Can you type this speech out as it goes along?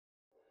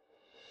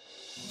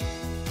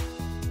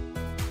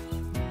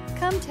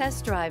Come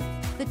test drive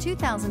the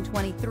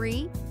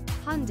 2023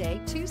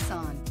 Hyundai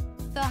Tucson.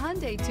 The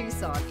Hyundai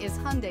Tucson is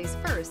Hyundai's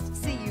first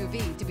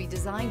CUV to be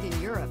designed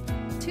in Europe.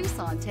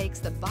 Tucson takes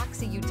the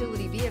boxy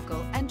utility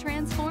vehicle and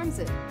transforms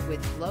it.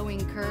 With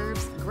flowing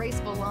curves,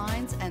 graceful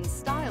lines, and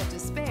style to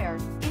spare,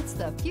 it's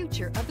the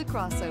future of the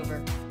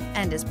crossover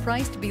and is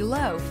priced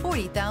below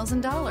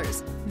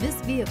 $40,000. This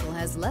vehicle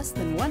has less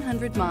than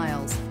 100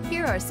 miles.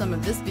 Here are some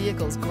of this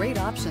vehicle's great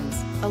options: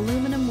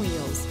 aluminum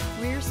wheels,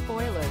 rear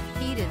spoiler,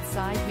 heated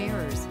side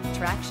mirrors,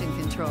 traction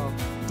control,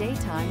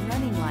 daytime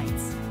running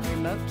lights,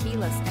 remote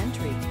keyless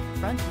entry,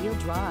 front wheel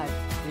drive,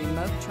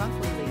 remote trunk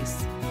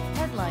release,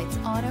 headlights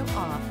auto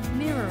off,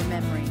 mirror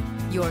memory.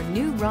 Your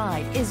new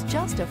ride is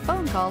just a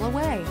phone call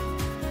away.